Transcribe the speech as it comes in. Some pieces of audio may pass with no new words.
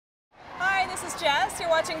is Jess. You're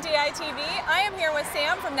watching DITV. I am here with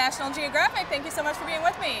Sam from National Geographic. Thank you so much for being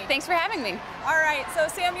with me. Thanks for having me. All right, so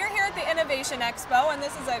Sam, you're here at the Innovation Expo, and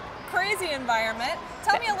this is a crazy environment.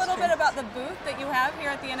 Tell me a little bit about the booth that you have here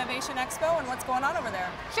at the Innovation Expo and what's going on over there.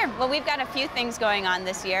 Sure. Well, we've got a few things going on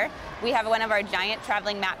this year. We have one of our giant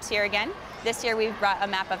traveling maps here again. This year we've brought a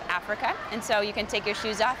map of Africa, and so you can take your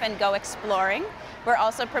shoes off and go exploring. We're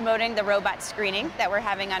also promoting the robot screening that we're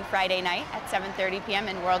having on Friday night at 7:30 p.m.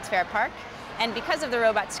 in World's Fair Park. And because of the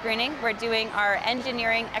robot screening, we're doing our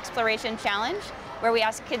Engineering Exploration Challenge, where we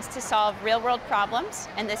ask kids to solve real-world problems,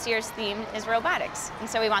 and this year's theme is robotics. And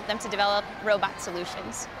so we want them to develop robot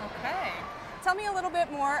solutions. Okay. Tell me a little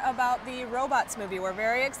bit more about the Robots movie. We're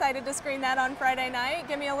very excited to screen that on Friday night.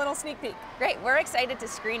 Give me a little sneak peek. Great, we're excited to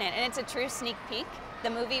screen it, and it's a true sneak peek.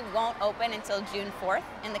 The movie won't open until June 4th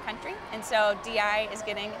in the country, and so DI is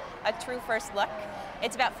getting a true first look.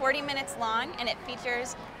 It's about 40 minutes long, and it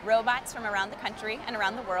features robots from around the country and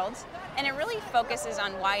around the world, and it really focuses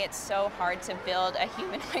on why it's so hard to build a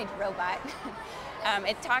humanoid robot.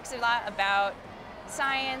 It talks a lot about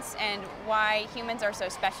science and why humans are so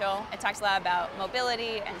special. It talks a lot about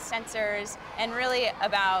mobility and sensors, and really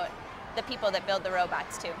about the people that build the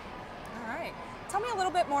robots too. All right. Tell me a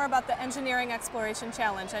little bit more about the Engineering Exploration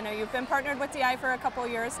Challenge. I know you've been partnered with DI for a couple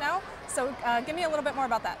years now, so give me a little bit more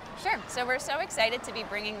about that. Sure. So we're so excited to be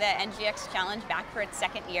bringing the NGX Challenge back for its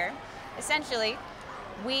second year. Essentially,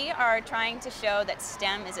 we are trying to show that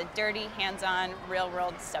STEM is a dirty, hands-on,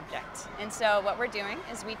 real-world subject. And so what we're doing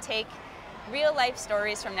is we take real-life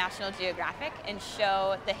stories from National Geographic and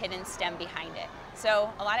show the hidden STEM behind it.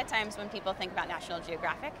 So a lot of times when people think about National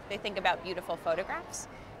Geographic, they think about beautiful photographs,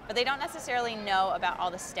 but they don't necessarily know about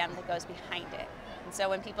all the STEM that goes behind it. And so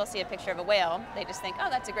when people see a picture of a whale, they just think, oh,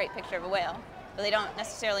 that's a great picture of a whale. But they don't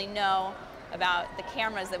necessarily know about the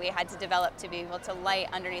cameras that we had to develop to be able to light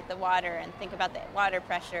underneath the water and think about the water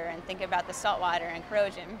pressure and think about the salt water and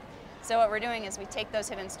corrosion. So what we're doing is we take those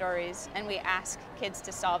hidden stories and we ask kids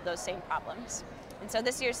to solve those same problems. And so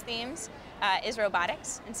this year's themes is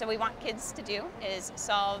robotics. And so what we want kids to do is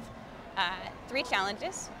solve 3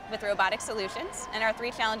 challenges with robotic solutions. And our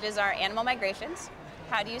 3 challenges are animal migrations.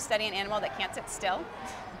 How do you study an animal that can't sit still?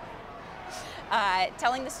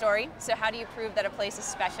 Telling the story. So how do you prove that a place is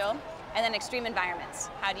special? And then extreme environments.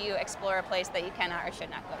 How do you explore a place that you cannot or should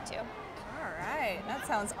not go to? All right, that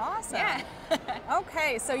sounds awesome. Yeah.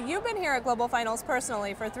 Okay, so you've been here at Global Finals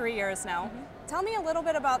personally for 3 years now. Mm-hmm. Tell me a little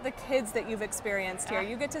bit about the kids that you've experienced here.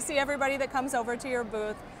 You get to see everybody that comes over to your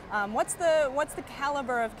booth. What's the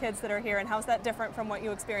caliber of kids that are here, and how's that different from what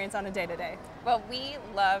you experience on a day-to-day? Well, we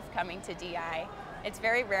love coming to DI. It's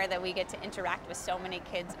very rare that we get to interact with so many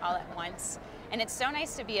kids all at once. And it's so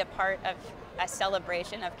nice to be a part of a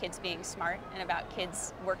celebration of kids being smart and about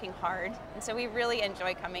kids working hard. And so we really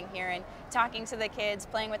enjoy coming here and talking to the kids,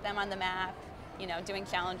 playing with them on the map, you know, doing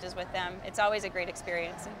challenges with them. It's always a great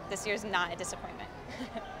experience, and this year's not a disappointment.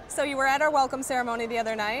 So you were at our welcome ceremony the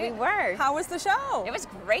other night. We were. How was the show? It was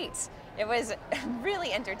great. It was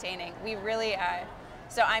really entertaining. We really,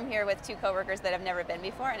 so I'm here with 2 coworkers that have never been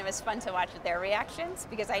before, and it was fun to watch their reactions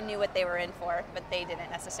because I knew what they were in for, but they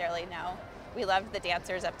didn't necessarily know. We loved the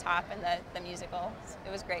dancers up top and the musical.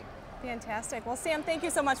 It was great. Fantastic. Well, Sam, thank you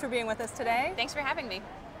so much for being with us today. Thanks for having me.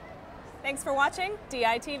 Thanks for watching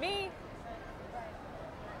DITV.